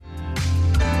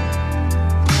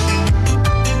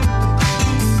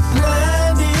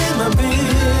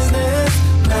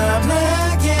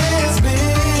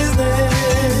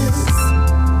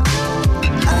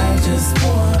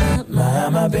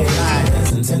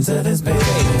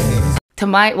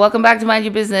Welcome back to Mind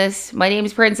Your Business. My name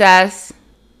is Princess.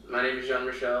 My name is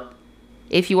Jean-Michel.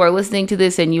 If you are listening to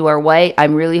this and you are white,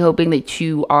 I'm really hoping that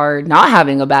you are not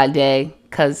having a bad day,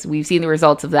 because we've seen the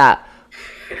results of that.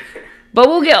 But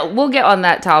we'll get on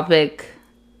that topic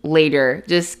later.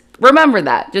 Just remember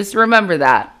that.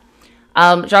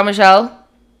 Jean-Michel,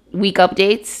 week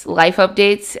updates, life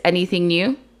updates, anything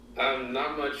new?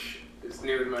 Not much is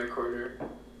new in my corner.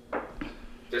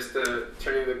 Just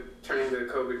turning the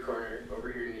COVID corner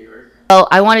over here in New York. Well,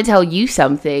 I want to tell you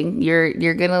something.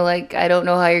 You're gonna like. I don't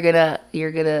know how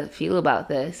you're gonna feel about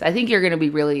this. I think you're gonna be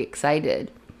really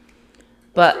excited.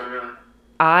 But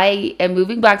I am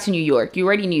moving back to New York. You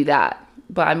already knew that.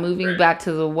 But I'm moving back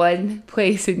to the one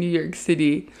place in New York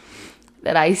City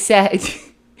that I said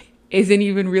isn't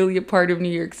even really a part of New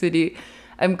York City.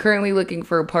 I'm currently looking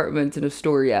for apartments in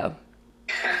Astoria.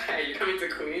 You coming to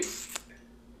Queens?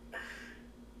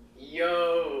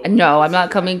 Yo. No, I'm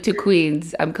not coming to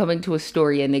Queens. I'm coming to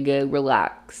Astoria, nigga.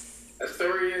 Relax.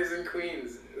 Astoria is in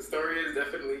Queens. Astoria is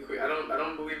definitely Queens. I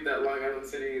don't believe that Long Island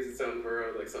City is its own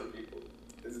borough like some people.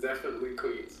 It's definitely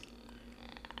Queens.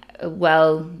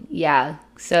 Well, yeah.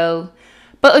 So,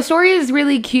 but Astoria is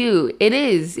really cute. It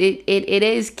is. It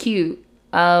is cute.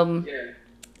 Yeah.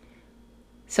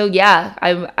 So yeah,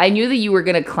 I knew that you were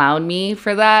gonna clown me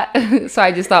for that, so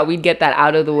I just thought we'd get that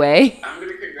out of the way. I'm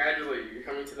gonna congratulate you. You're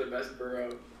coming to the best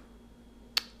borough.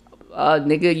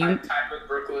 Nigga, you. I'm tied with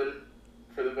Brooklyn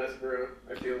for the best borough.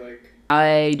 I feel like.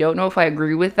 I don't know if I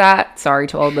agree with that. Sorry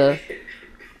to all the.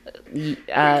 Queens is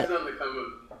on the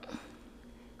come up.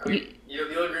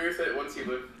 You'll agree with it once you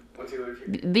live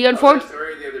here. The unfortunate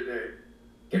story the other day,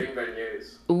 getting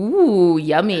beignets. Ooh,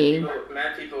 yummy.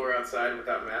 Mad people were outside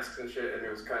without masks and shit, and it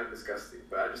was kind of disgusting.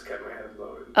 But I just kept my head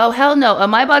low. Oh hell no!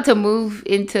 Am I about to move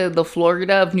into the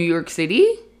Florida of New York City?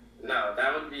 No,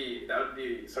 that would be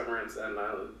somewhere in Staten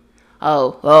Island.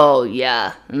 Oh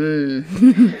yeah.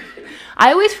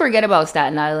 I always forget about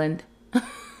Staten Island. Right.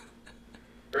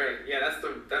 Yeah, that's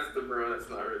the borough that's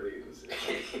not really in the city.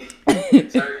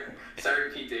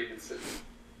 Sorry, Pete Davidson.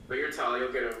 But you're tall,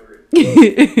 you'll get over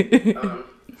it.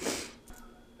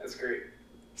 That's great.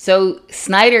 So,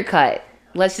 Snyder Cut.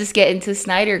 Let's just get into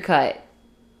Snyder Cut.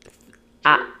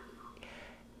 Sure.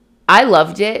 I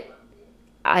loved it.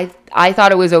 I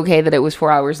thought it was okay that it was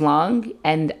 4 hours long.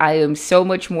 And I am so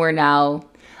much more now.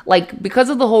 Like, because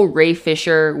of the whole Ray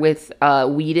Fisher with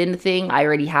Whedon thing, I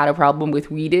already had a problem with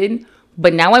Whedon.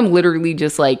 But now I'm literally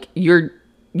just like, your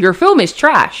film is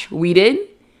trash, Whedon.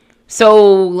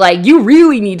 So, like, you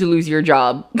really need to lose your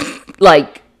job.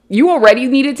 Like, you already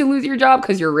needed to lose your job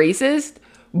because you're racist.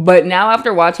 But now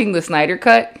after watching the Snyder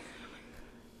Cut,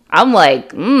 I'm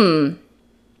like, So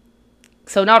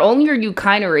not only are you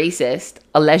kind of racist,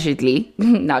 allegedly,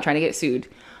 not trying to get sued,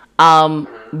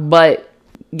 but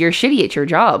you're shitty at your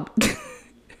job.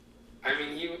 I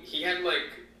mean, he had, like,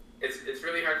 it's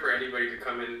really hard for anybody to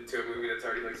come into a movie that's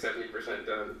already, like, 70%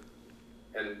 done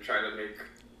and try to make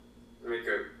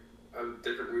a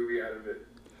different movie out of it.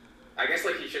 I guess,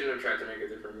 like, he shouldn't have tried to make a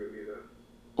different movie,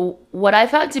 though. What I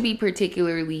found to be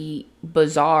particularly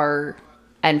bizarre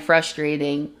and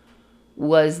frustrating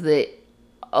was that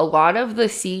a lot of the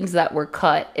scenes that were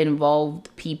cut involved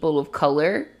people of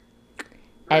color.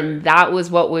 Right. And that was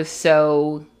what was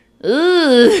so...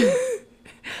 Ugh.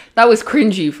 That was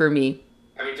cringy for me.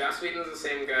 I mean, Joss Whedon's the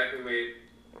same guy who made,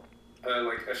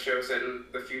 like, a show set in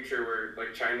the future where,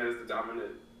 like, China is the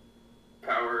dominant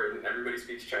power and everybody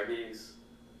speaks Chinese,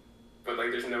 but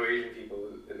like there's no Asian people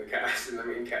in the cast, in the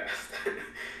main cast.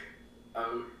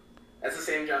 That's the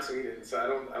same Joss Whedon,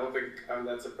 so I don't think I'm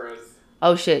that surprised.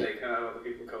 Oh shit! They cut out all the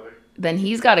people of color. Then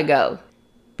he's got to go,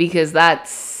 because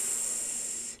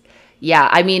that's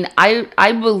I mean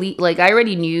I believe, like, I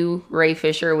already knew Ray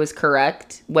Fisher was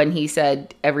correct when he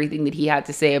said everything that he had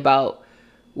to say about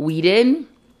Whedon,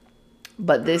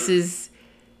 but this is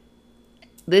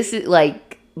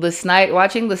like.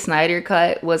 Watching the Snyder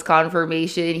Cut was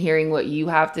confirmation. Hearing what you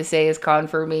have to say is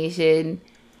confirmation.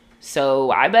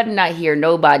 So I better not hear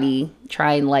nobody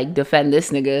try and, like, defend this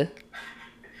nigga.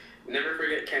 Never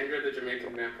forget Kendra, the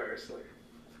Jamaican vampire slayer.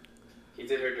 He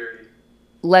did her dirty.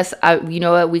 You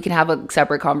know what? We can have a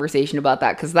separate conversation about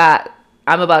that, because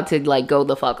I'm about to, like, go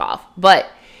the fuck off. But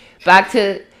back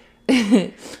to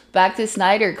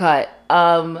Snyder Cut.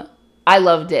 I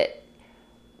loved it.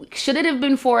 Should it have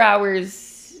been 4 hours?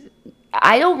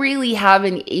 I don't really have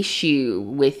an issue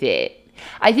with it.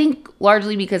 I think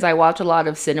largely because I watch a lot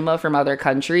of cinema from other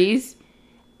countries,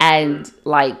 and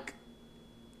like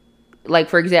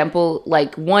for example,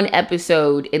 like one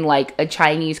episode in like a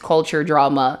Chinese culture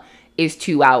drama is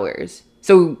 2 hours.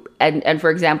 So and for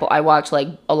example, I watch like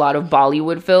a lot of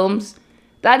Bollywood films.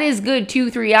 That is good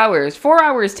 2-3 hours. 4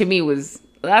 hours to me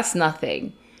that's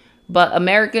nothing. But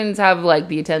Americans have like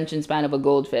the attention span of a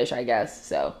goldfish, I guess.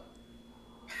 So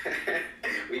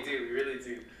We do, we really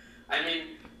do. I mean,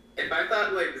 if I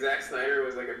thought like Zack Snyder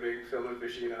was like a big film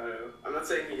aficionado, I'm not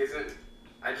saying he isn't.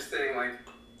 I'm just saying like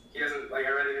he doesn't like. I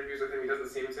read interviews with him. He doesn't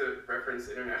seem to reference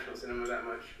international cinema that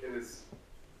much in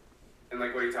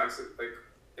like what he talks like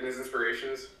in his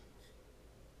inspirations.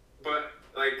 But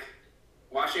like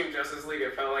watching Justice League,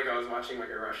 it felt like I was watching like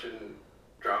a Russian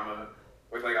drama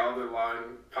with like all the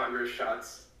long ponderous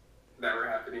shots that were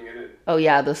happening in it. oh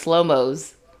yeah, the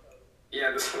slow-mos.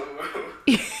 Yeah, the slow mo.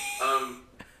 um,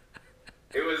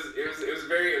 it was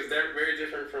very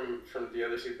different from the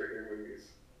other superhero movies.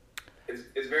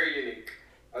 It's very unique.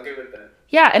 I'll give it that.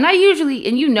 Yeah, and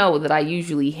you know that I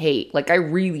usually hate, like I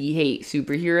really hate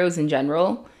superheroes in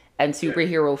general and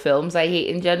superhero films I hate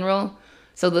in general.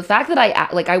 So the fact that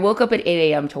I woke up at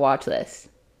 8 a.m. to watch this.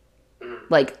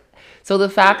 Like, so the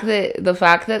fact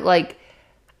that like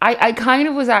I kind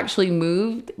of was actually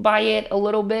moved by it a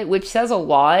little bit, which says a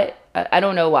lot. I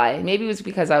don't know why. Maybe it was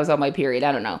because I was on my period.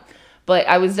 I don't know. But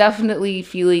I was definitely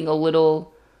feeling a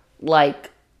little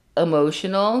like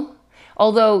emotional.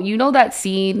 Although, you know that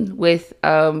scene with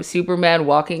Superman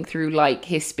walking through like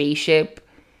his spaceship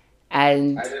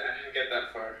and I didn't get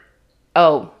that far.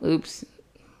 oh, oops.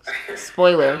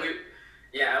 Spoiler. I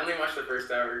only watched the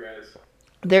first hour, guys.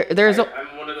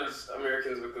 I'm one of those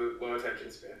Americans with the low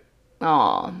attention span.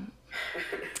 Aw.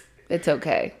 It's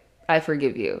okay. I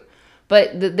forgive you.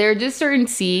 But there are just certain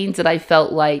scenes that I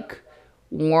felt like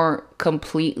weren't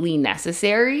completely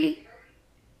necessary.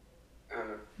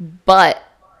 But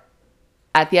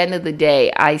at the end of the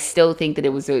day, I still think that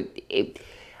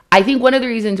I think one of the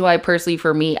reasons why personally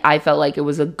for me, I felt like it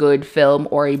was a good film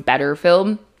or a better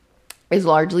film is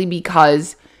largely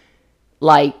because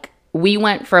like we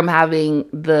went from having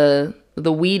the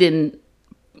Whedon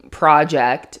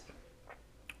project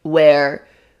where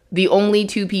the only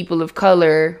two people of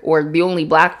color or the only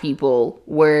black people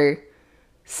were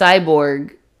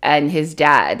Cyborg and his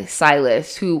dad,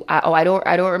 Silas, who I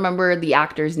don't remember the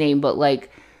actor's name, but like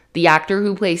the actor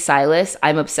who plays Silas,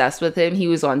 I'm obsessed with him. He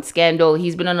was on Scandal.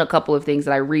 He's been on a couple of things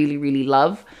that I really, really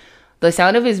love. The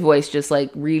sound of his voice just like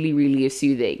really, really is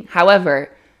soothing.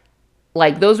 However,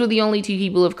 like those were the only two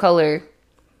people of color.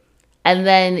 And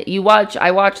then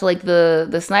I watched like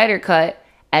the Snyder cut,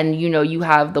 and you know, you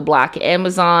have the Black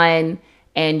Amazon,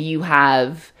 and you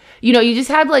have, you know, you just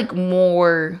had like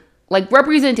more like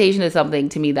representation is something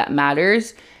to me that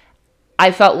matters.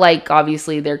 I felt like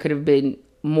obviously there could have been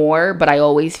more, but I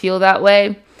always feel that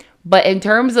way. But in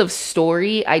terms of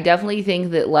story, I definitely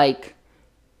think that like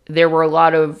there were a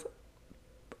lot of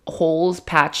holes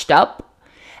patched up.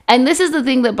 And this is the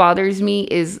thing that bothers me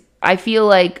is I feel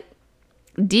like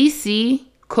DC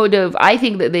I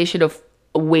think that they should have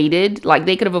waited, like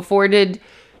they could have afforded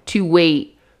to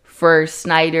wait for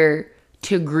Snyder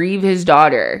to grieve his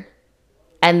daughter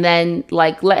and then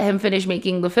like let him finish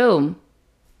making the film.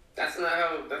 That's not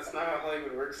how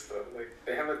Hollywood works though. Like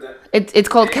they have it's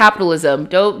called capitalism.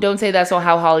 Don't say that's not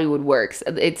how Hollywood works.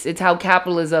 It's how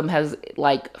capitalism has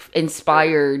like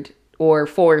inspired or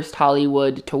forced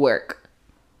Hollywood to work.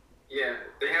 Yeah,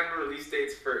 they have release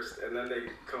dates first, and then they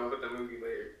come up with the movie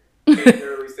later. And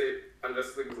their release date on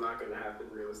Justice League was not going to happen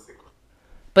realistically.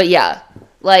 But yeah,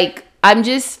 like I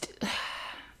just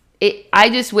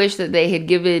wish that they had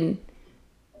given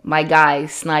my guy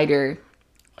Snyder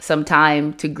some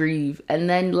time to grieve and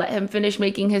then let him finish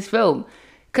making his film,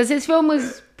 because his film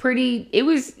was bruh.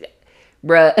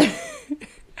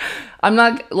 I'm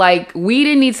not like,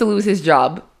 Whedon needs to lose his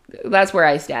job. That's where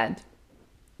I stand.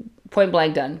 Point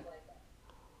blank done.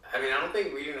 I mean, I don't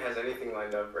think Whedon has anything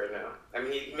lined up right now. I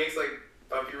mean, he makes like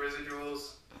bumpy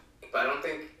residuals, but I don't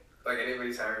think like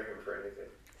anybody's hiring him for anything.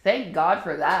 Thank God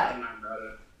for that.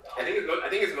 I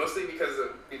think it's mostly because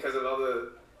of all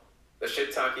the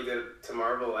shit talk he did to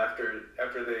Marvel after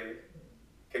they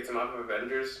kicked him off of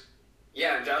Avengers.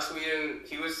 Yeah, Joss Whedon,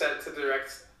 he was set to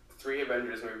direct 3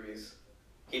 Avengers movies.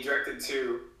 He directed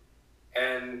 2,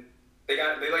 and they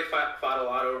fought a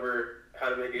lot over how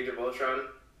to make Age of Ultron,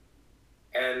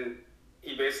 and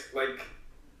they basically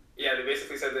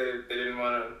said that they didn't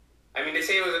want to. I mean, they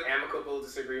say it was an amicable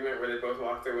disagreement where they both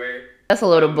walked away. That's a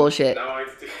load of bullshit. Not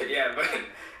wanting to do it. Yeah, but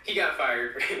he got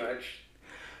fired pretty much.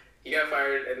 He got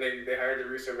fired, and they hired the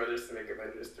Russo brothers to make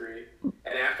Avengers 3.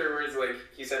 And afterwards, like,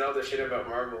 he said all this shit about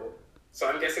Marvel. So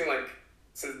I'm guessing, like,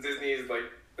 since Disney is like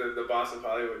the boss of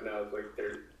Hollywood now, like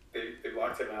they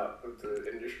locked him out of the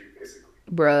industry basically.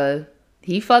 Bruh,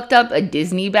 he fucked up a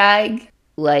Disney bag.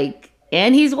 Like,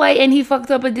 And he's white and he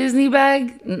fucked up a Disney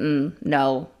bag?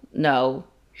 No. No.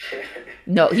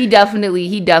 No, he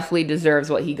definitely deserves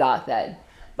what he got then.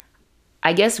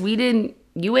 I guess we didn't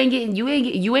you ain't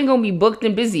gonna be booked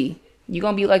and busy. You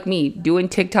gonna be like me, doing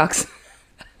TikToks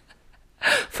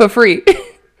for free.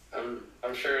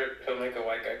 I'm sure he'll make a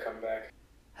white guy come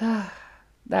back.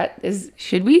 That is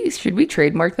should we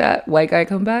trademark that? White guy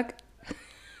come back?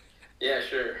 Yeah,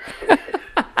 sure.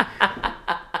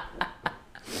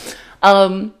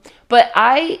 But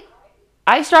I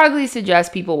strongly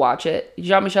suggest people watch it.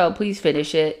 Jean-Michel, please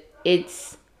finish it.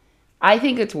 I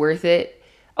think it's worth it.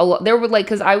 There was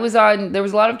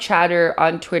a lot of chatter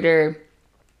on Twitter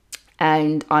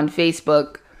and on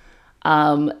Facebook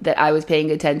that I was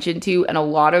paying attention to, and a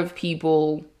lot of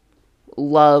people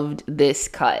loved this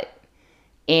cut.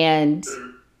 And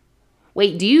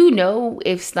wait, do you know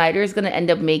if Snyder's gonna end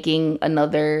up making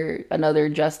another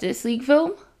Justice League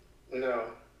film? No.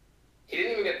 He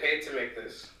didn't even get paid to make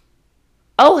this.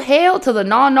 Oh, hail to the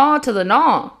to the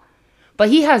nah. But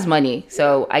he has money,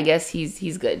 so I guess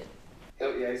he's good.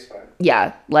 Yeah, he's fine.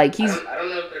 Yeah, like he's... I don't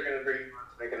know if they're gonna bring him on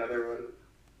to make another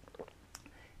one.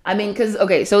 I mean, because,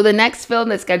 okay, so the next film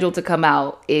that's scheduled to come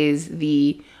out is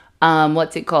the,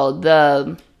 what's it called?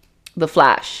 The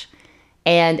Flash.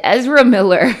 And Ezra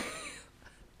Miller...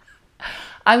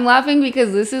 I'm laughing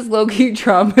because this is low-key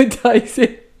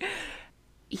traumatizing.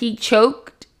 He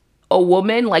choked a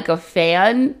woman like a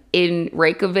fan in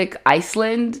Reykjavik,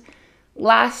 Iceland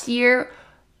last year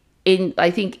in,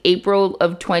 I think, April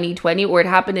of 2020, or it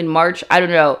happened in March. I don't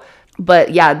know.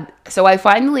 But yeah, so I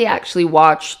finally actually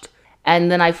watched,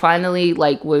 and then I finally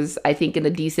was, I think, in a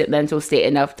decent mental state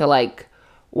enough to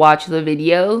watch the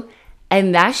video.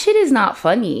 And that shit is not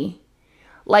funny.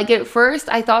 At first,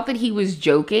 I thought that he was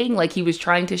joking, he was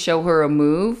trying to show her a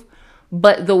move,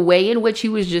 but the way in which he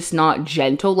was just not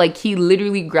gentle, he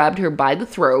literally grabbed her by the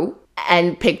throat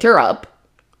and picked her up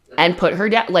and put her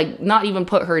down, not even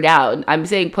put her down. I'm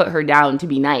saying put her down to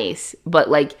be nice, but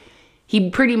he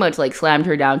pretty much slammed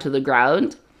her down to the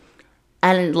ground.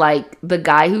 And the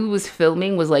guy who was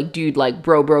filming was dude,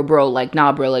 bro,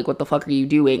 nah, bro, what the fuck are you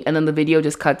doing? And then the video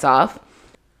just cuts off.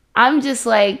 I'm just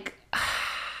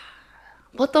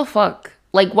what the fuck?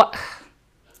 What?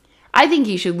 I think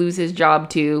he should lose his job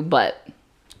too, but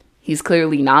he's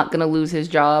clearly not gonna lose his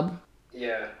job.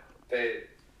 Yeah, they've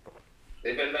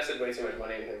invested way too much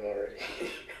money in him already.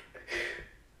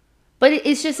 But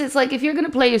it's if you're gonna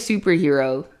play a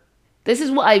superhero, this is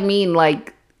what I mean.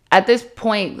 At this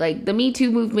point, the Me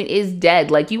Too movement is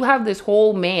dead. You have this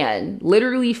whole man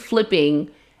literally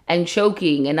flipping and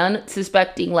choking an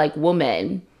unsuspecting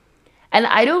woman. And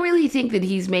I don't really think that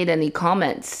he's made any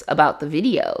comments about the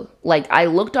video. I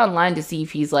looked online to see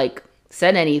if he's,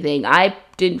 said anything. I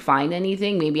didn't find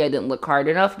anything. Maybe I didn't look hard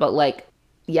enough. But,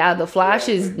 yeah, the Flash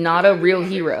is not a real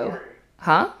hero.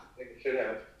 Huh? It should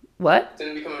have. What? It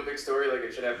didn't become a big story like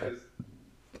it should have.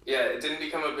 Yeah, it didn't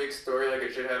become a big story like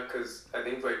it should have because I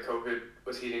think, COVID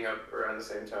was heating up around the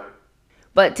same time.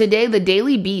 But today, the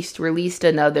Daily Beast released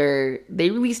another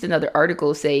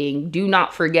article saying, do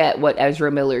not forget what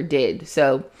Ezra Miller did.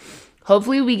 So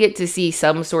hopefully we get to see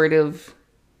some sort of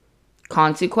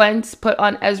consequence put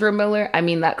on Ezra Miller. I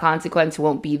mean, that consequence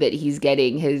won't be that he's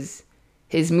getting his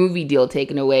movie deal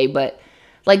taken away. But,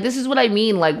 this is what I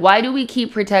mean. Why do we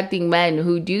keep protecting men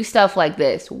who do stuff like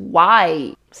this?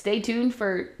 Why? Stay tuned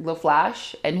for The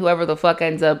Flash and whoever the fuck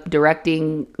ends up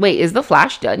directing. Wait, is The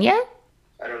Flash done yet?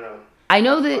 I don't know. I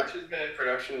know that Flash has been in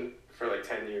production for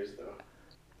 10 years though.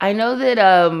 I know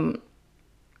that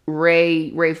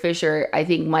Ray Fisher I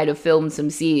think might have filmed some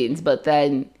scenes, but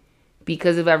then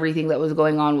because of everything that was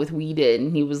going on with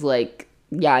Whedon, he was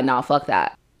yeah, nah, fuck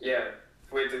that. Yeah.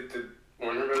 Wait, did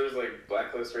Warner Brothers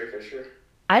blacklist Ray Fisher?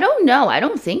 I don't know. I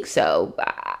don't think so.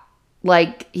 I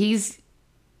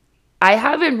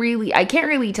can't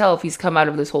really tell if he's come out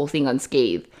of this whole thing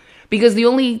unscathed, because the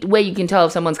only way you can tell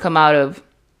if someone's come out of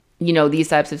these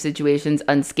types of situations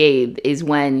unscathed is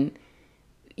when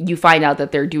you find out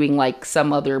that they're doing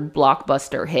some other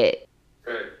blockbuster hit.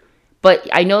 Right. But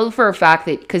I know for a fact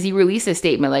that, because he released a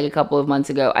statement a couple of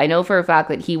months ago, I know for a fact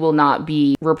that he will not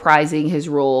be reprising his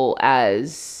role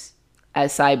as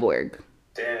Cyborg.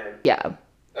 Damn. Yeah.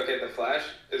 Okay, The Flash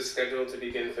is scheduled to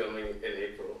begin filming in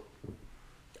April.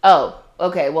 Oh,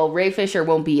 okay. Well, Ray Fisher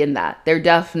won't be in that. They're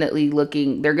definitely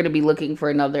they're going to be looking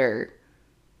for another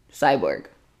Cyborg.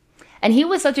 And he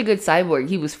was such a good Cyborg.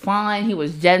 He was fine. He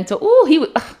was gentle. Ooh, he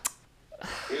would have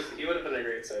been a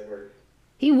great Cyborg.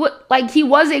 He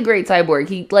was a great Cyborg.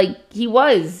 He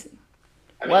was.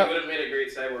 I mean, he would have made a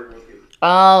great Cyborg movie.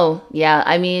 Oh, yeah.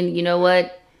 I mean, you know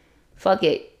what? fuck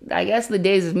it. I guess the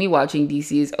days of me watching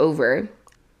DC is over.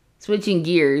 Switching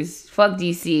gears. Fuck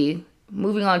DC.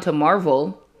 Moving on to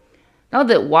Marvel. Now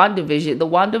that the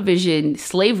WandaVision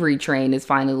slavery train is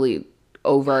finally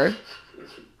over.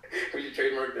 We should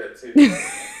trademark that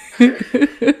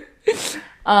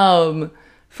too.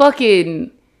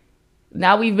 Fucking,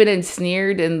 now we've been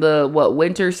ensnared in the,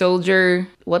 Winter Soldier.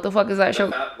 What the fuck is that show?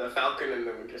 The Falcon and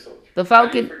the Winter Soldier. The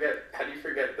Falcon. How do you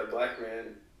forget the black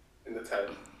man in the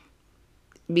title?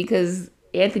 Because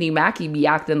Anthony Mackie be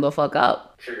acting the fuck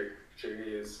up. Sure he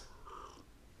is.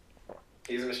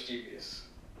 He's mischievous.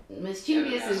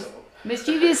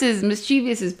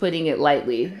 Mischievous is putting it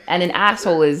lightly, and an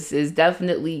asshole is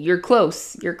definitely, you're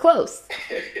close.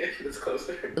 It's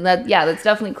closer. That's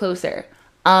definitely closer.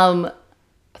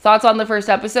 Thoughts on the first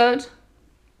episode?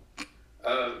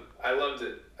 I loved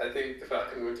it. I think the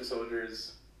Falcon and Winter Soldier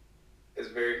is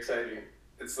very exciting.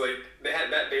 It's like they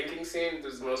had that banking scene. It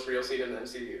was the most real scene in the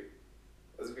MCU.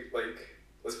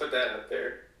 Let's put that out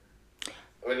there.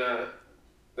 When the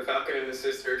Falcon and his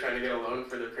sister are trying to get a loan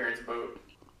for their parents' boat,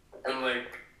 and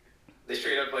they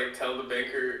straight up tell the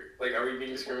banker are we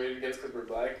being discriminated against because we're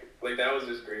black? That was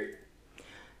just great.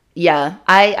 Yeah,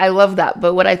 I love that.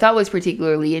 But what I thought was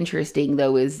particularly interesting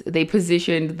though is they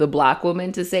positioned the black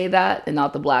woman to say that and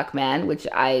not the black man, which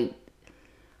I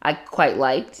quite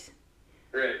liked.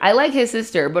 Right. I like his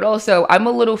sister, but also I'm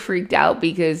a little freaked out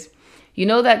because you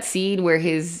know that scene where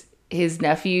his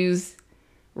nephews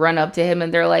run up to him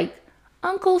and they're like,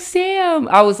 Uncle Sam.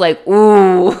 I was like,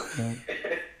 ooh.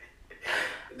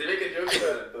 They make a joke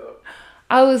about it though.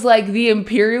 I was like, the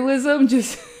imperialism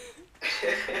just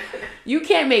you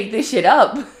can't make this shit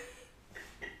up.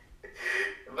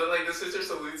 But the sister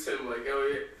salutes him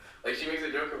oh yeah, she makes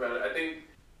a joke about it. I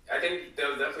think that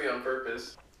was definitely on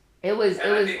purpose. It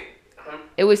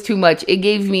was too much. It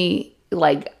gave me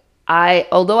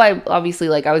although I obviously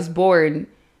I was born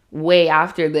way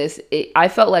after this, I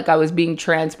felt like I was being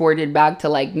transported back to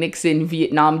Nixon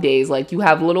Vietnam days. You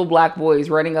have little black boys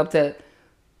running up to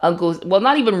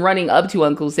not even running up to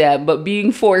Uncle Sam, but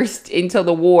being forced into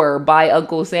the war by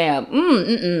Uncle Sam.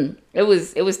 It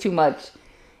was too much.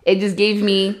 It just gave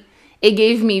me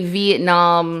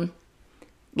Vietnam,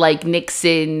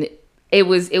 Nixon. It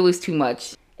was too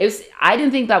much. I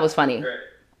didn't think that was funny. Right.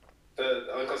 The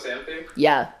Uncle Sam thing?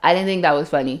 Yeah, I didn't think that was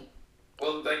funny.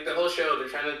 Well, the whole show, they're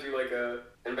trying to do a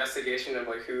investigation of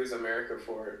who is America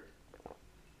for,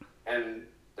 and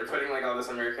they're putting all this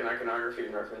American iconography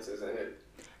and references in it.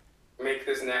 Make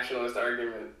this nationalist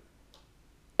argument.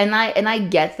 And I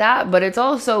get that, but it's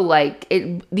also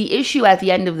the issue at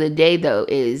the end of the day though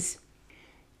is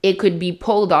it could be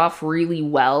pulled off really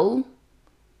well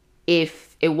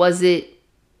if it wasn't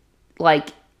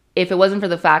for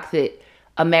the fact that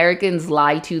Americans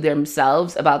lie to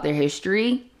themselves about their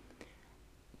history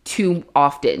too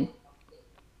often,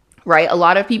 right? A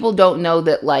lot of people don't know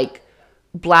that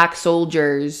black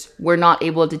soldiers were not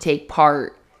able to take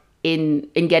part in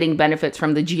getting benefits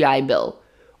from the GI Bill,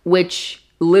 which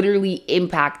literally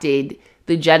impacted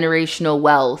the generational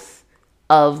wealth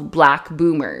of black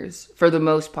boomers for the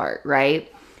most part,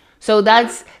 right? So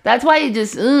that's why it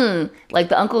just the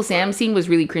Uncle Sam scene was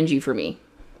really cringy for me.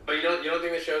 But you don't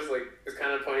think the show's is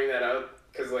kind of pointing that out?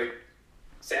 Because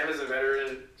Sam is a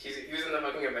veteran. He was in the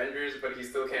fucking Avengers, but he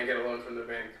still can't get a loan from the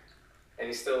bank, and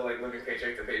he's still living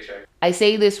paycheck to paycheck. I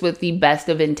say this with the best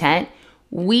of intent.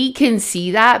 We can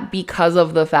see that because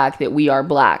of the fact that we are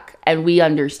black and we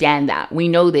understand that. We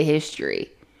know the history.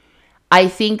 I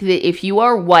think that if you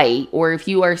are white or if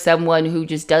you are someone who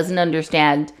just doesn't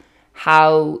understand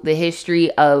how the history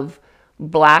of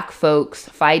black folks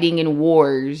fighting in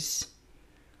wars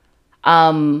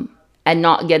and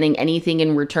not getting anything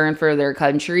in return for their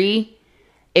country,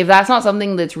 if that's not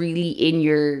something that's really in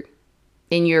your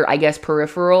I guess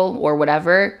peripheral or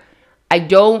whatever,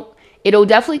 it'll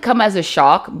definitely come as a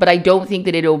shock, but I don't think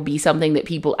that it'll be something that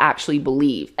people actually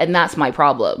believe. And that's my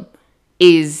problem,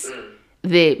 is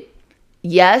that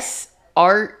yes,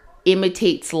 art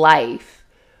imitates life,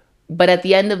 but at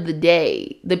the end of the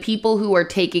day, the people who are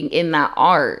taking in that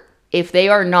art, if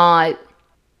they're not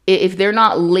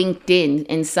linked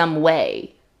in some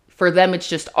way, for them it's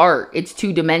just art. It's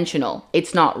two-dimensional.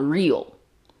 It's not real.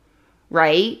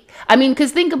 Right? I mean,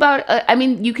 because think about,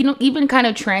 you can even kind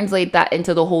of translate that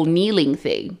into the whole kneeling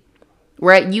thing,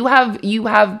 right? You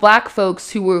have black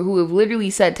folks who have literally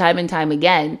said time and time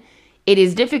again, it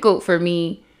is difficult for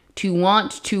me to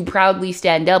want to proudly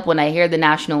stand up when I hear the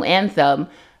national anthem,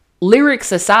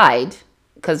 lyrics aside,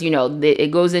 because,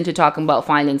 it goes into talking about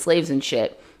finding slaves and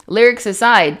shit. Lyrics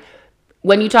aside,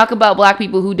 when you talk about black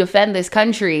people who defend this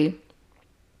country,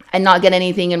 and not get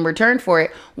anything in return for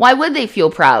it, why would they feel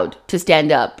proud to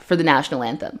stand up for the national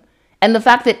anthem? And the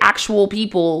fact that actual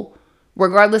people,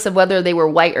 regardless of whether they were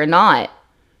white or not,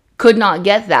 could not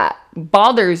get that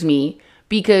bothers me,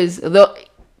 because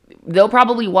they'll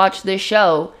probably watch this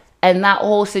show and that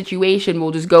whole situation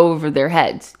will just go over their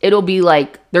heads. It'll be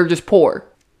like they're just poor.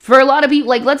 For a lot of people,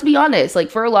 like, let's be honest, like,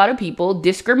 for a lot of people,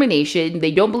 discrimination, they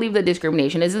don't believe that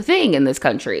discrimination is a thing in this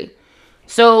country.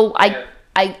 So I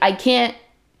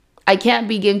can't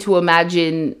begin to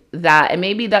imagine that, and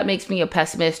maybe that makes me a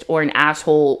pessimist or an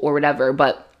asshole or whatever,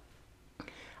 but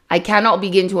I cannot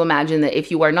begin to imagine that if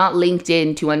you are not linked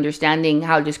in to understanding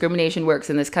how discrimination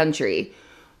works in this country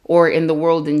or in the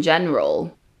world in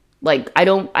general, like, I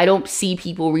don't see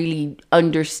people really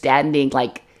understanding,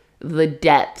 like, the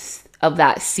depths of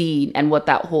that scene and what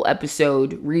that whole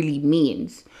episode really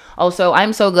means. Also,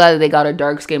 I'm so glad that they got a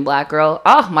dark-skinned black girl.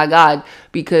 Oh my God,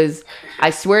 because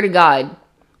I swear to God,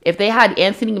 if they had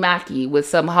Anthony Mackie with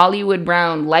some Hollywood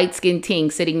brown light-skinned ting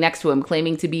sitting next to him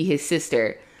claiming to be his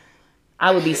sister,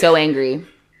 I would be so angry.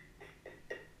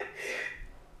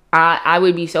 I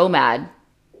would be so mad.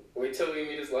 Wait till we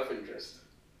meet his love interest.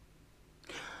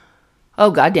 Oh,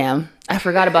 goddamn. I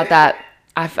forgot about that.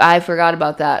 I forgot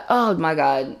about that. Oh my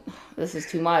God. This is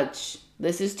too much.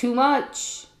 This is too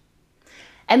much.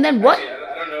 And then what? Actually,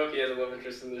 I don't know if he has a love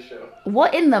interest in this show.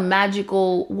 What in the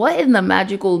magical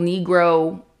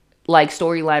Negro like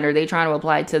storyline are they trying to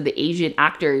apply to the Asian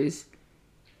actors?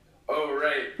 Oh,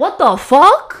 right. What the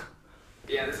fuck?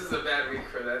 Yeah, this is a bad week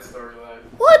for that storyline.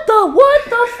 What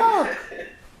the fuck?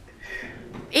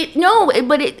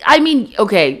 I mean,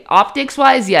 okay, optics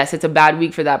wise, yes, it's a bad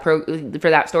week for that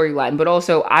storyline, but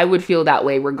also I would feel that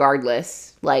way regardless.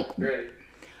 Like, right.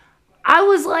 I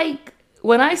was like,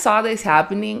 when I saw this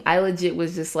happening, I legit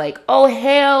was just like, oh,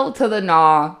 hell to the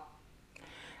nah.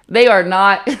 They are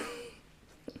not.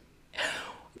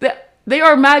 They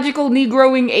are magical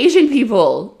Negroing Asian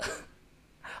people.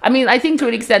 I mean, I think to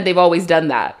an extent they've always done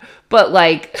that. But,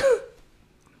 like,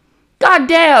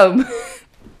 goddamn.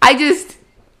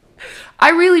 I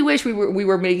really wish we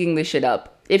were making this shit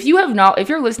up. If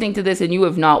you're listening to this and you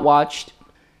have not watched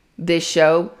this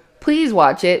show, please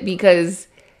watch it,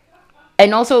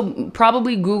 and also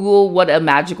probably Google what a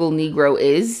magical Negro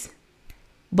is.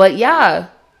 But yeah,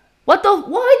 what?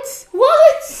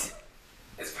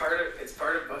 It's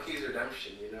part of Bucky's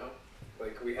redemption, you know?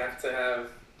 Like, we have to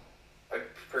have a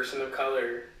person of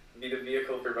color be the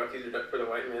vehicle for for the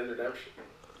white man's redemption.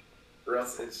 Or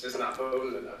else it's just not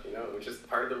potent enough, you know? Which is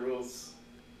part of the rules.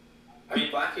 I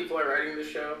mean, black people are writing this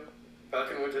show,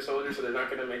 Falcon Winter Soldier, so they're not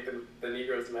going to make the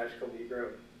Negroes the magical Negro.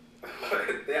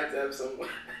 They have to have someone.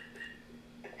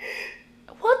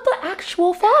 What the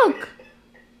actual fuck?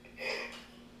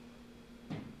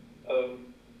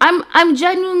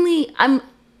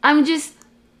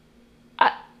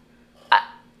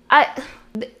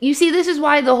 You see, this is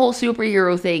why the whole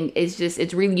superhero thing is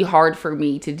it's really hard for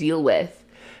me to deal with.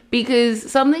 Because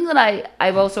something that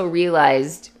I've also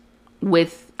realized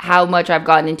with how much I've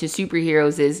gotten into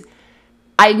superheroes is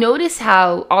I notice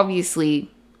how, obviously,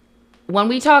 when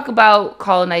we talk about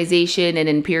colonization and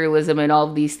imperialism and all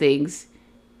of these things,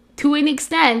 to an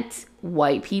extent,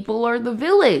 white people are the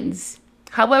villains.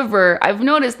 However, I've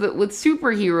noticed that with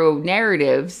superhero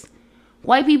narratives,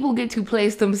 white people get to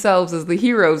place themselves as the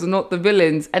heroes and not the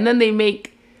villains. And then they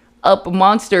make up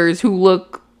monsters who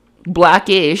look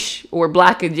blackish or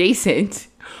black adjacent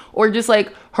or just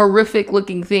like horrific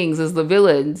looking things as the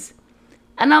villains.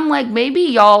 And I'm like, maybe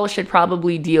y'all should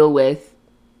probably deal with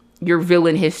your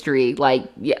villain history.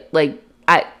 But yeah,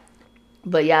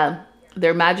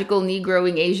 they're magical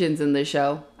Negroing Asians in this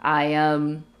show.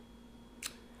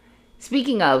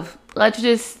 Speaking of, let's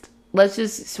just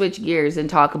switch gears and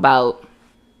talk about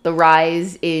the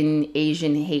rise in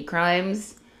Asian hate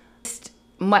crimes.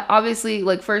 Obviously,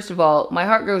 like, first of all, my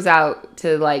heart goes out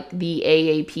to, like, the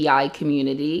AAPI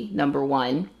community, number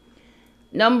one.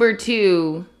 Number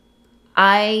two,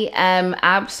 I am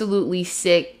absolutely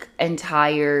sick and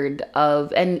tired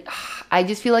of, and I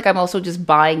just feel like I'm also just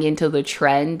buying into the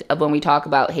trend of when we talk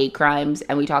about hate crimes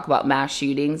and we talk about mass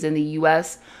shootings in the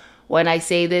US. When I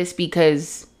say this,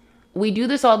 because we do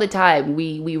this all the time.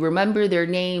 We remember their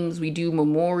names, we do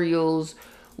memorials,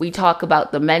 we talk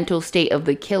about the mental state of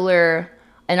the killer.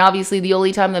 And obviously the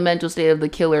only time the mental state of the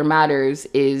killer matters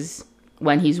is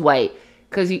when he's white.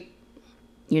 Because you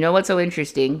know what's so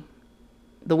interesting?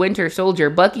 The Winter Soldier,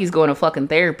 Bucky's going to fucking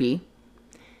therapy.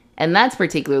 And that's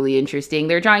particularly interesting.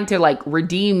 They're trying to, like,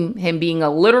 redeem him being a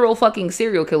literal fucking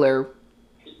serial killer.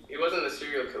 He wasn't a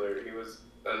serial killer. He was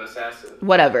an assassin.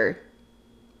 Whatever.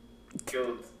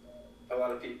 Killed a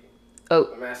lot of people. Oh.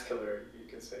 A mass killer, you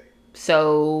can to say.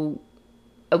 So,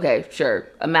 okay, sure.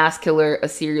 A mass killer, a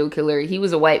serial killer. He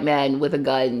was a white man with a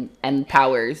gun and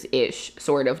powers-ish,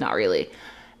 sort of, not really.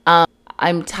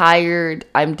 I'm tired.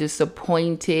 I'm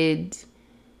disappointed.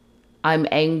 I'm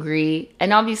angry.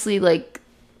 And obviously, like,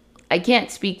 I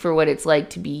can't speak for what it's like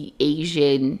to be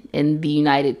Asian in the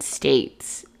United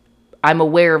States. I'm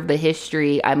aware of the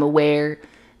history. I'm aware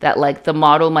that, like, the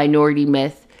model minority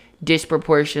myth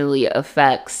disproportionately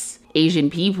affects Asian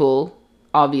people,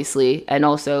 obviously. And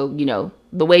also, you know,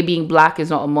 the way being black is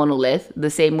not a monolith, the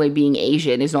same way being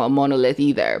Asian is not a monolith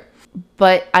either.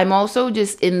 But I'm also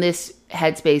just in this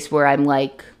headspace where I'm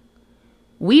like,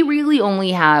 we really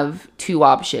only have two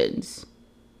options,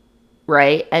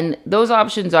 right? And those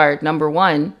options are, number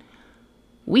one,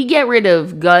 we get rid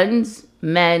of guns,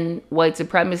 men, white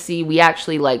supremacy, we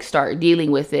actually like start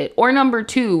dealing with it. Or number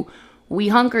two, we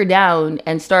hunker down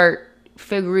and start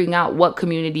figuring out what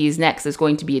community is next that's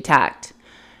going to be attacked.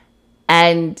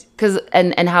 And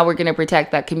how we're going to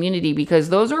protect that community, because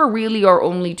those are really our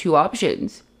only two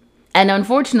options. And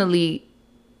unfortunately,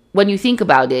 when you think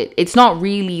about it, it's not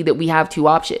really that we have two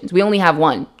options. We only have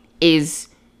one.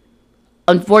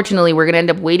 Unfortunately, we're going to end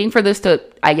up waiting for this to,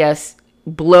 I guess,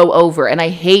 blow over. And I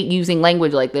hate using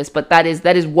language like this, but that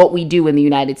is what we do in the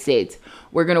United States.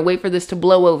 We're going to wait for this to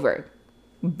blow over.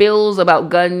 Bills about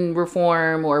gun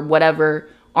reform or whatever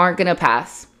aren't going to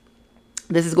pass.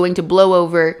 This is going to blow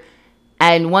over.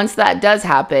 And once that does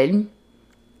happen,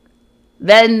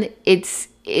 then it's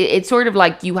sort of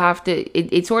like you have to,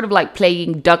 it's sort of like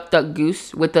playing duck, duck,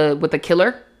 goose with the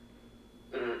killer.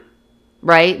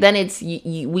 Right? Then it's,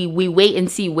 we wait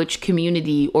and see which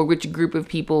community or which group of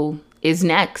people is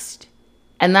next.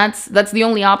 And that's the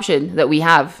only option that we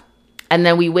have. And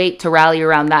then we wait to rally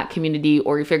around that community,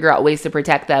 or we figure out ways to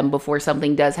protect them before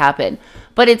something does happen.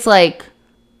 But it's like,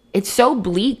 it's so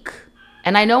bleak.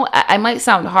 And I know I might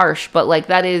sound harsh, but like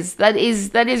that is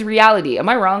reality. Am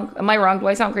I wrong? Do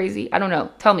I sound crazy? I don't know.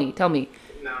 Tell me.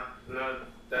 No,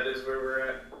 that is where we're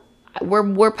at.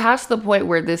 We're past the point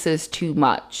where this is too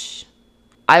much.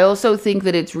 I also think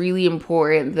that it's really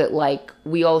important that like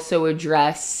we also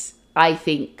address, I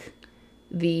think,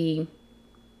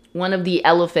 one of the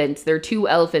elephants. There are two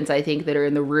elephants, I think, that are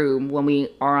in the room when we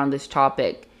are on this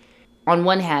topic. On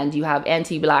one hand, you have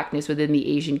anti-blackness within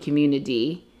the Asian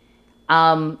community.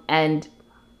 And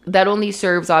that only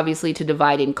serves, obviously, to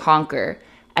divide and conquer.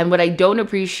 And what I don't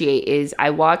appreciate is I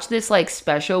watched this, like,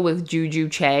 special with Juju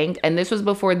Chang, and this was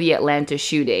before the Atlanta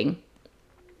shooting.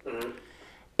 Mm-hmm.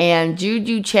 And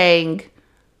Juju Chang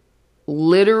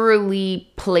literally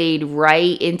played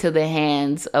right into the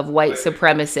hands of white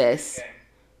supremacists. Okay.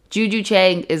 Juju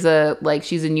Chang is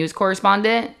she's a news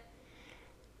correspondent,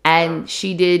 and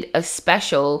she did a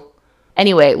special.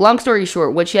 Anyway, long story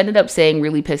short, what she ended up saying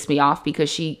really pissed me off because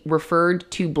she referred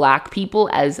to black people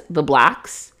as the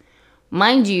blacks.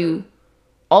 Mind you,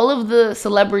 all of the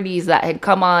celebrities that had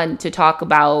come on to talk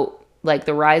about like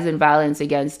the rise in violence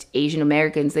against Asian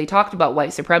Americans, they talked about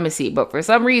white supremacy. But for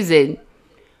some reason,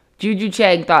 Juju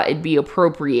Chang thought it'd be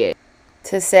appropriate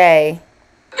to say,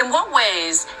 in what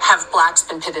ways have blacks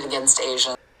been pitted against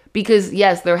Asians? Because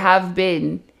yes, there have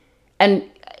been, and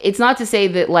it's not to say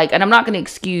that like, and I'm not going to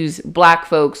excuse black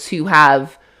folks who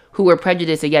are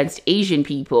prejudiced against Asian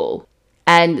people.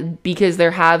 And because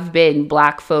there have been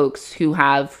black folks who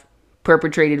have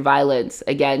perpetrated violence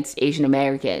against Asian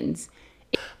Americans.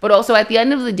 But also at the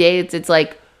end of the day, it's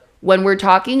like when we're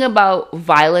talking about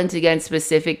violence against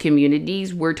specific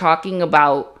communities, we're talking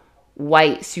about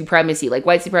white supremacy. Like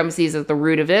white supremacy is at the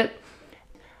root of it.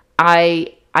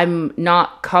 I'm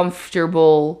not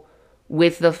comfortable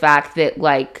with the fact that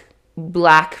like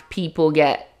black people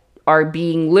are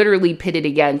being literally pitted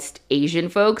against Asian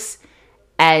folks,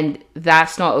 and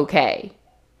that's not okay,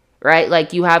 right?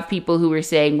 Like you have people who are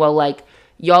saying, well, like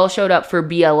y'all showed up for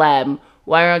BLM,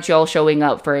 why aren't y'all showing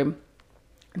up for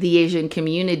the Asian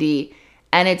community?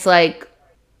 And it's like,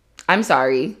 I'm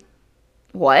sorry,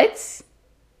 what?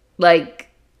 Like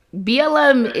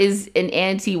BLM is an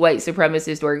anti-white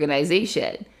supremacist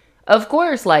organization. Of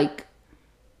course, like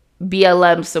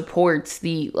BLM supports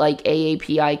the like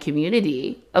AAPI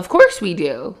community. Of course we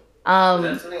do.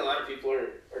 That's something a lot of people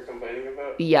are complaining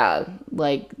about. Yeah,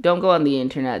 like don't go on the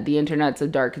internet. The internet's a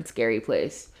dark and scary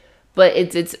place. But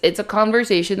it's a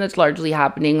conversation that's largely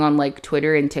happening on like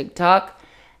Twitter and TikTok,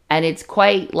 and it's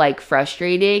quite like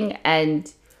frustrating,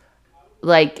 and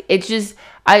like it's just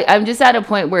I'm just at a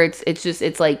point where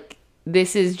it's like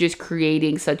this is just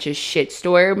creating such a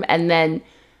shitstorm. And then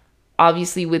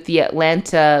obviously with the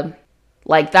Atlanta,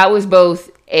 like that was both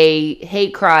a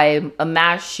hate crime, a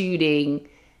mass shooting,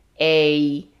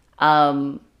 a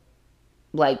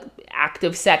like act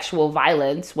of sexual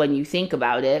violence when you think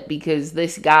about it, because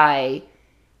this guy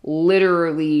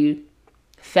literally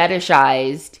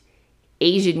fetishized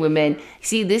Asian women.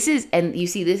 This is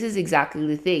exactly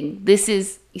the thing.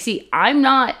 I'm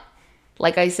not,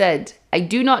 like I said, I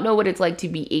do not know what it's like to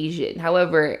be Asian.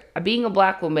 However, being a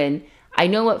black woman, I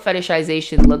know what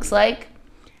fetishization looks like.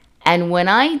 And when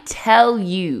I tell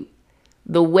you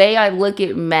the way I look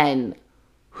at men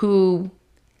who,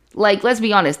 like, let's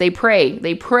be honest, they prey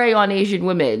on Asian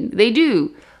women. They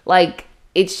do. Like,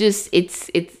 it's I'm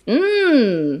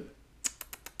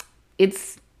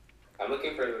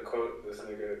looking for the quote this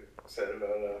nigga said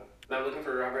about, I'm looking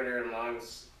for Robert Aaron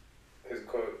Long's, his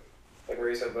quote, like where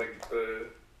he said, like, the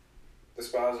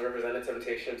spas represented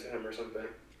temptation to him or something.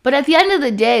 But at the end of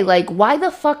the day, like, why the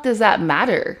fuck does that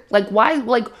matter? Why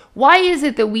is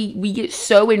it that we get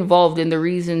so involved in the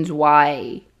reasons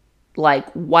why,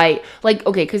 okay,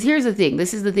 because here's the thing.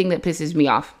 This is the thing that pisses me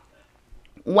off.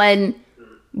 When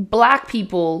black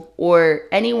people or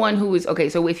anyone who is, okay,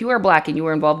 so if you are black and you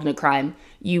are involved in a crime,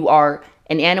 you are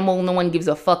an animal. No one gives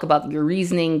a fuck about your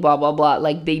reasoning, blah, blah, blah.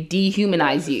 Like, they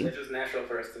dehumanize you. It's just natural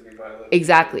for us to be violent.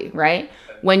 Exactly, right?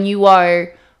 When you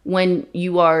are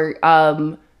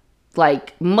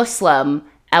like Muslim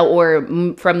or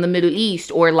from the Middle East,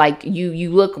 or like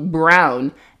you look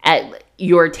brown, at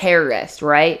you're a terrorist,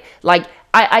 right? Like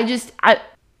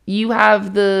you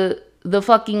have the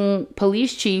fucking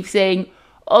police chief saying,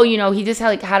 oh, he just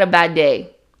had a bad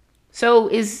day. So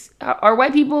have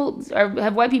white people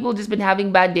just been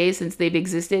having bad days since they've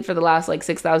existed for the last like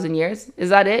 6,000 years? Is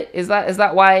that it? Is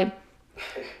that why?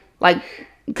 Like,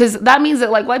 because that means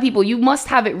that, like, white people, you must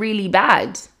have it really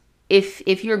bad.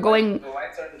 If you're going... The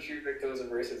whites are the true victims of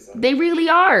racism. They really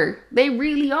are. They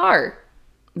really are.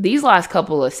 These last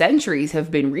couple of centuries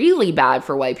have been really bad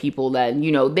for white people then.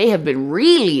 They have been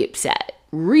really upset.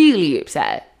 Really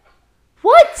upset.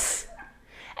 What?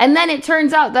 And then it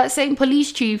turns out that same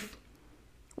police chief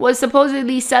was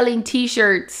supposedly selling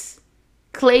t-shirts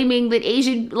claiming that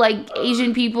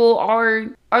Asian people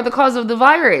are the cause of the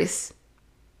virus.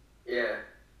 Yeah.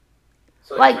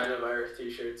 So like China virus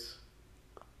t-shirts.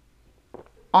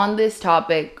 On this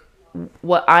topic,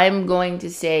 what I'm going to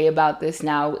say about this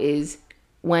now is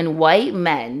when white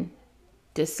men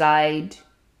decide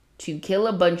to kill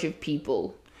a bunch of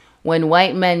people, when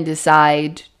white men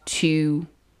decide to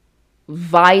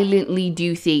violently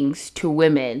do things to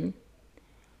women,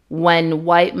 when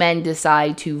white men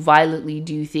decide to violently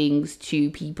do things to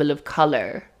people of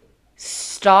color,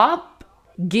 stop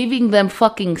giving them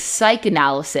fucking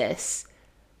psychoanalysis.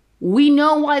 We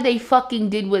know why they fucking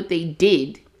did what they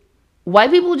did.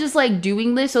 White people just like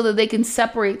doing this so that they can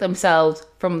separate themselves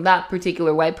from that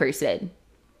particular white person.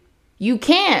 You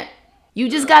can't. You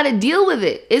just got to deal with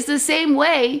it. It's the same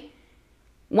way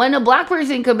when a black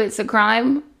person commits a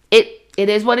crime. It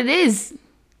is what it is.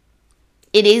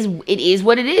 It is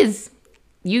what it is.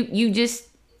 You just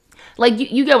like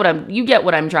you get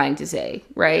what I'm trying to say,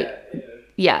 right?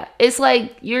 Yeah. It's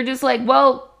like you're just like,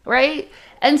 well, right?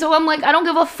 And so I'm like, I don't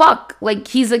give a fuck. Like,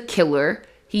 he's a killer.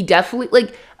 He definitely,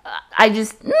 like,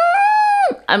 it's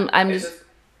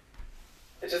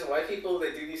just white people,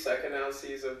 they do these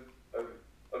psychoanalyses of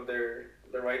their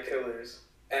white killers.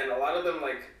 And a lot of them,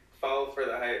 like, fall for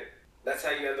the hype. That's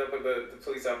how you end up with the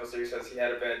police officer who says he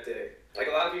had a bad day. Like,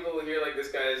 a lot of people will hear, like,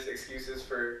 this guy's excuses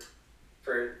for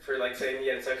like, saying he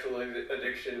had sexual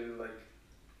addiction, like,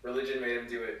 religion made him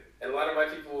do it. And a lot of white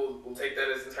people will take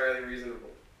that as entirely reasonable.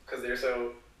 Because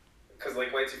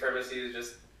like white supremacy is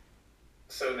just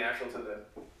so natural to them,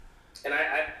 and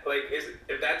I like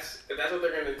if that's what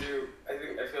they're gonna do, I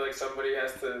feel like somebody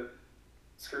has to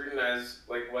scrutinize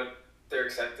like what they're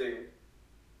accepting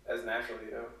as natural,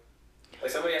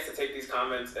 like somebody has to take these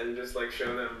comments and just like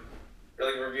show them or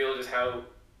like reveal just how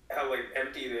like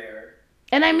empty they are.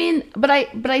 And I mean, but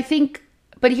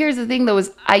here's the thing though,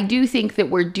 is I do think that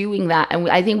we're doing that, and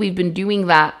I think we've been doing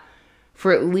that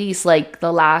for at least like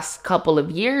the last couple of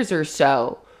years or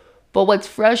so. But what's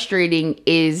frustrating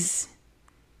is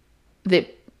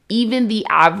that even the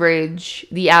average,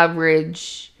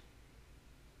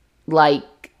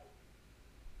 like,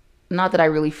 not that I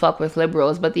really fuck with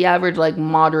liberals, but the average like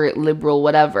moderate liberal,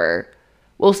 whatever,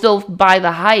 will still buy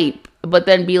the hype, but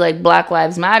then be like, Black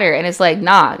Lives Matter. And it's like,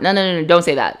 no, don't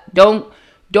say that. Don't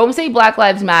say Black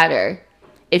Lives Matter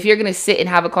if you're going to sit and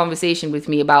have a conversation with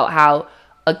me about how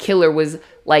a killer was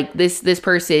like this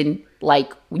person,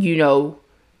 like,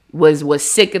 was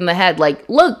sick in the head. Like,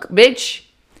 look, bitch,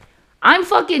 I'm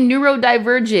fucking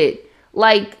neurodivergent.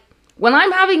 Like, when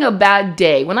I'm having a bad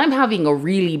day, when I'm having a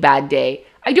really bad day,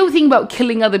 I don't think about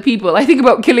killing other people. I think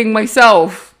about killing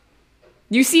myself.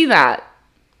 You see that?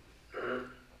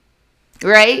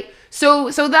 right? So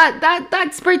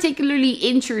that's particularly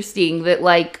interesting that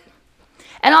like,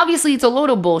 and obviously it's a load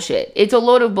of bullshit. It's a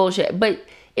load of bullshit, but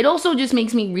it also just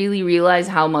makes me really realize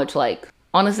how much like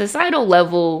on a societal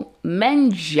level,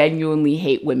 men genuinely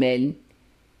hate women.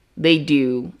 They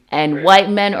do. And Right. white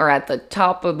men are at the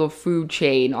top of the food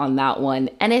chain on that one.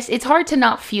 And it's hard to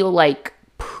not feel like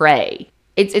prey.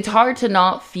 It's hard to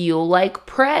not feel like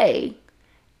prey.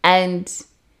 And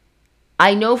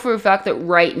I know for a fact that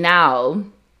right now,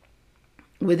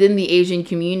 within the Asian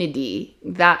community,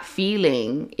 that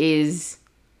feeling is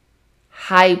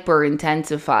hyper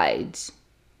intensified.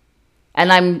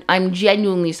 And I'm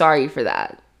genuinely sorry for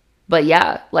that. But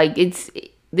yeah, like it's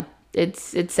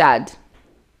sad.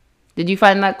 Did you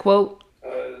find that quote?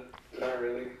 Not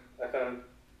really. I found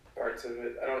parts of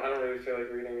it. I don't really feel like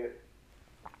reading it.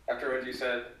 After what you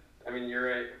said, I mean, you're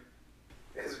right.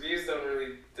 His views don't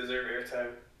really deserve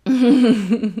airtime.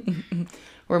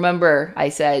 Remember, I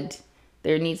said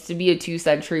there needs to be a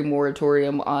 2-century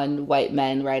moratorium on white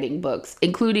men writing books,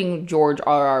 including George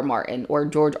R.R. Martin or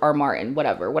George R. Martin,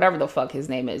 whatever the fuck his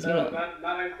name is. No, You know,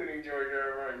 not including George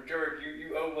R. R. Martin. George,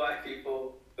 you owe black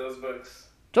people those books.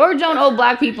 George don't owe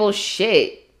black people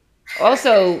shit.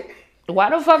 Also, why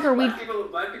the fuck are we? Black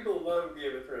people love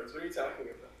Game of Thrones. What are you talking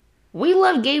about? We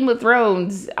love Game of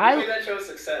Thrones. You made that show a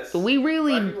success. We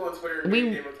really, Black people on Twitter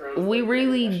made Game of Thrones we like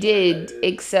really international did. shit.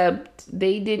 Except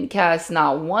they didn't cast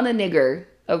not one a nigger.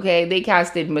 Okay, they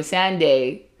casted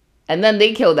Missandei, and then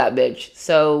they killed that bitch.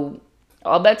 So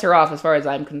all bets are off as far as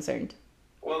I'm concerned.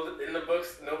 Well, in the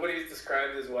books, nobody's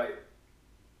described as white.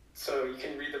 So you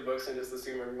can read the books and just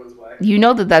assume everyone's black. You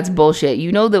know that that's bullshit.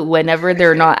 You know that whenever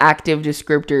they're not active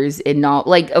descriptors in not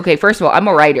like, okay, first of all, I'm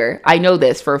a writer. I know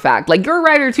this for a fact. Like, you're a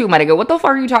writer too, my nigga. What the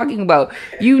fuck are you talking about?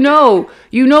 You know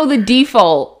the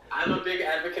default. I'm a big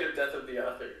advocate of death of the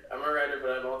author. I'm a writer, but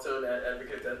I'm also an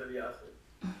advocate of death of the author.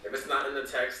 If it's not in the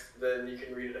text, then you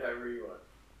can read it however you want.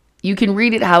 You can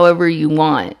read it however you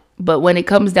want, but when it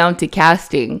comes down to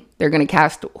casting, they're gonna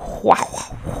cast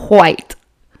white.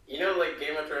 You know, like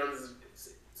Game of Thrones,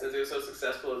 since it was so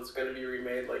successful, it's going to be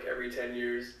remade like every 10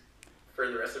 years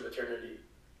for the rest of eternity.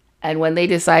 And when they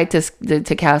decide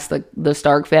to cast the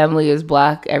Stark family as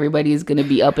black, everybody's gonna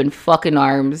be up in fucking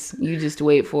arms. You just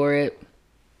wait for it.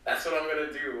 That's what I'm going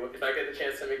to do. If I get the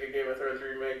chance to make a Game of Thrones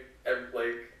remake,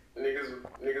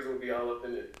 niggas will be all up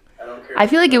in it. I don't care. I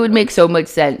feel like it would make so much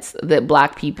sense that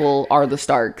black people are the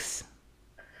Starks.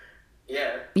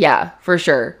 Yeah. Yeah, for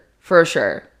sure. For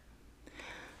sure.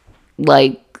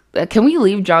 Like, can we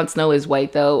leave Jon Snow as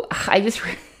white, though? I just...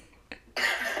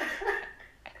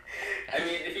 I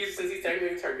mean, since he's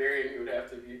technically Targaryen, he would have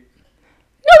to be.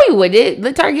 No, he wouldn't.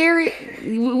 The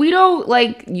Targaryen... We don't,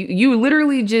 like... You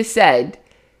literally just said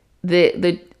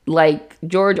that, like,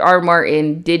 George R.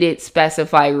 Martin didn't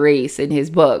specify race in his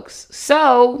books.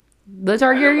 So, the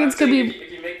Targaryens could be...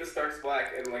 If you make the Starks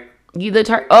black and, like...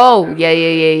 Oh,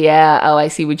 yeah. Oh, I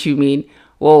see what you mean.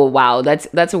 Whoa, wow, that's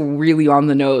really on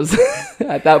the nose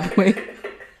at that point.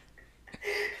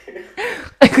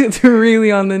 It's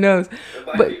really on the nose.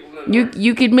 But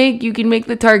you could make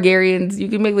the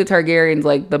Targaryens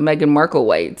like the Meghan Markle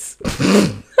whites.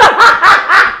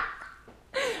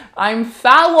 I'm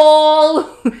foul.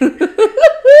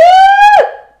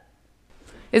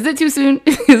 Is it too soon?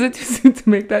 Is it too soon to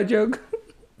make that joke?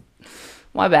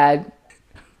 My bad.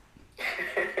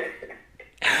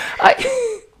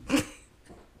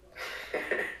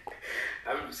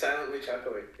 I'm silently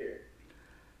chuckling here.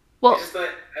 Well, It's just like,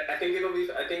 I think it'll be.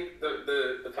 I think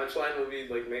the punchline will be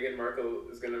like Meghan Markle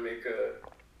is gonna make a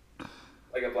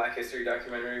Black History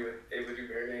documentary with Ava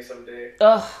DuVernay someday.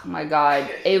 oh my God,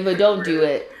 Ava, don't do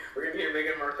it. We're gonna hear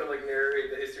Meghan Markle like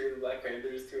narrate the history of the Black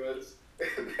Panthers to us.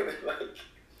 Like,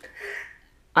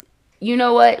 You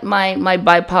know what? My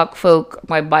BIPOC folk,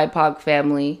 my BIPOC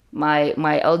family, my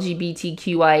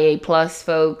LGBTQIA plus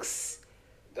folks,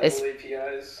 double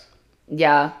APIs.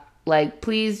 yeah, like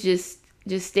please just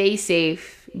stay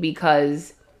safe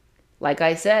because, like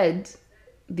I said,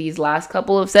 these last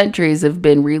couple of centuries have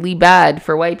been really bad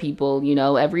for white people. You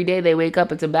know, every day they wake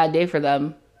up, it's a bad day for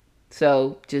them.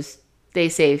 So just stay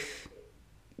safe.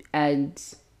 And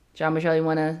Jean-Michel, you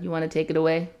wanna take it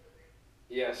away?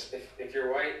 Yes, if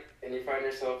you're white and you find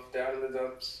yourself down in the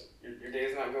dumps, your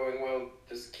day's not going well,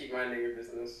 just keep minding your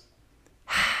business.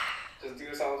 Just do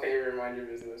us all a favor and mind your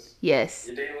business. Yes.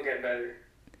 Your day will get better.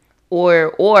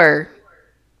 Or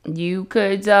you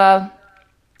could I'm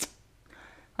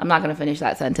not gonna finish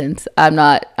that sentence. I'm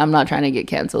not trying to get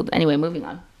canceled. Anyway, moving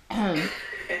on.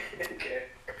 Okay.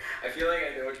 I feel like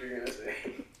I know what you were gonna say.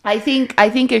 I think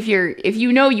if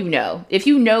you know, you know. If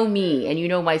you know me and you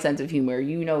know my sense of humor,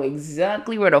 you know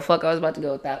exactly where the fuck I was about to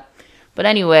go with that. But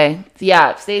anyway,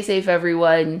 yeah, stay safe,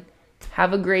 everyone.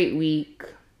 Have a great week.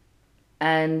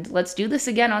 And let's do this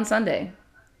again on Sunday.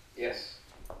 Yes.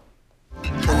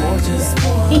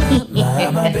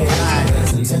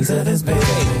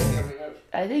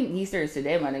 I think Easter is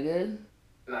today, my nigga.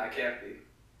 Nah, it can't be.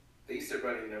 The Easter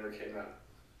Bunny never came out.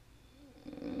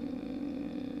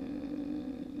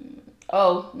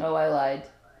 Oh, no, I lied.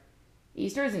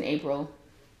 Easter is in April.